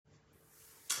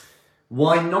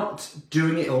Why not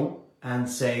doing it all and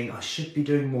saying I should be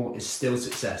doing more is still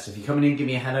success. If you're coming in, give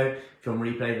me a hello. If you're on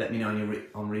replay, let me know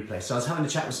on replay. So I was having a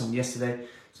chat with someone yesterday,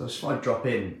 so I just thought I'd drop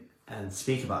in and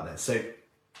speak about this. So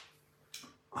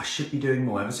I should be doing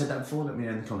more. Ever said that before? Let me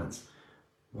know in the comments.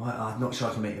 Why? I'm not sure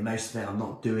I can make the most of it. I'm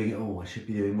not doing it all. I should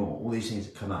be doing more. All these things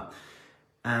that come up.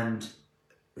 And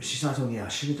she started talking, I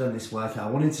should have done this workout. I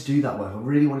wanted to do that work. I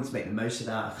really wanted to make the most of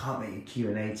that. I can't make a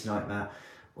Q&A tonight, Matt.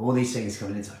 All these things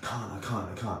coming into, I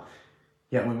can't.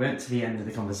 Yet when we went to the end of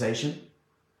the conversation,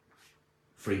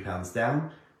 £3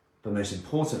 down, but most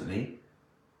importantly,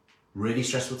 really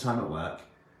stressful time at work,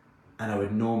 and I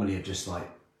would normally have just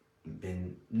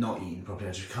been not eating properly.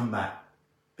 I'd just come back,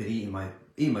 been eating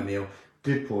my meal,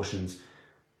 good portions,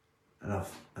 and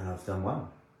I've done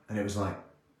well. And it was like,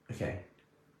 okay,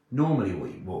 normally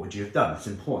what would you have done? It's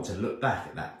important to look back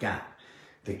at that gap,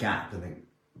 and think,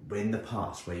 we're in the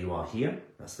past, where you are here,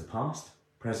 that's the past,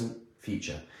 present,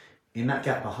 future. In that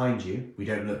gap behind you, we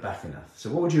don't look back enough. So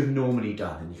what would you have normally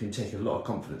done? And you can take a lot of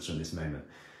confidence from this moment.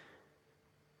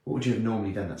 What would you have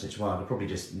normally done in that situation? Well, I'd probably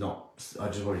just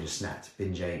snapped,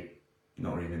 binge ate,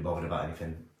 not really been bothered about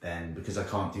anything then, because I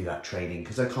can't do that training,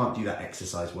 because I can't do that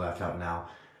exercise workout now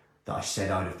that I said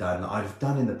I'd have done, that I'd have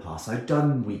done in the past. I'd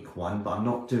done week 1, but I'm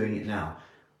not doing it now.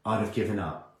 I'd have given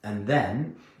up. And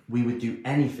then we would do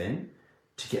anything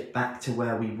to get back to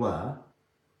where we were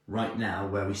right now,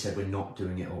 where we said we're not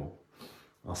doing it all.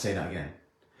 I'll say that again.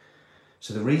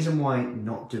 So the reason why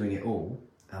not doing it all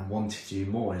and wanting to do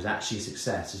more is actually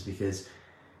success is because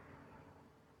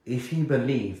if you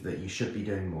believe that you should be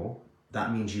doing more,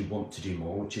 that means you want to do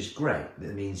more, which is great.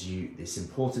 That means it's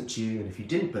important to you. And if you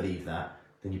didn't believe that,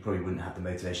 then you probably wouldn't have the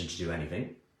motivation to do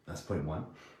anything. That's point 1.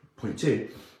 Point 2,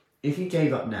 if you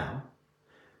gave up now,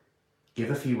 give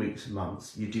a few weeks,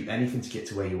 months, you do anything to get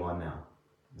to where you are now,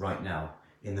 right now,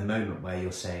 in the moment where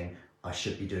you're saying, I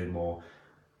should be doing more,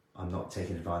 I'm not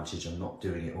taking advantage, I'm not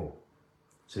doing it all.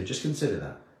 So just consider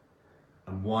that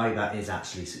and why that is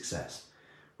actually success.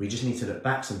 We just need to look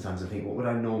back sometimes and think, what would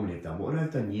I normally have done? What would I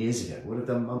have done years ago? What would I have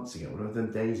done months ago? What would I have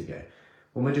done days ago?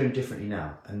 What am I doing differently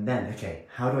now? And then, okay,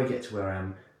 how do I get to where I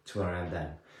am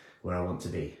then, where I want to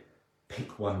be?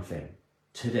 Pick one thing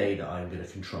today that I'm going to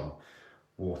control.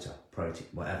 Water, protein,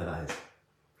 whatever that is.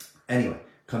 Anyway,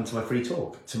 come to my free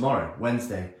talk tomorrow,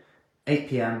 Wednesday, 8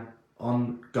 p.m.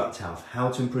 on gut health.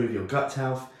 How to improve your gut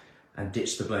health and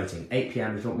ditch the bloating. 8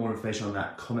 p.m. If you want more information on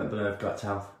that, comment below of gut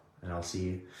health and I'll see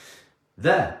you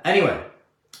there. Anyway,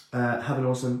 have an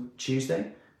awesome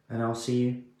Tuesday and I'll see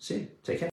you soon. Take care.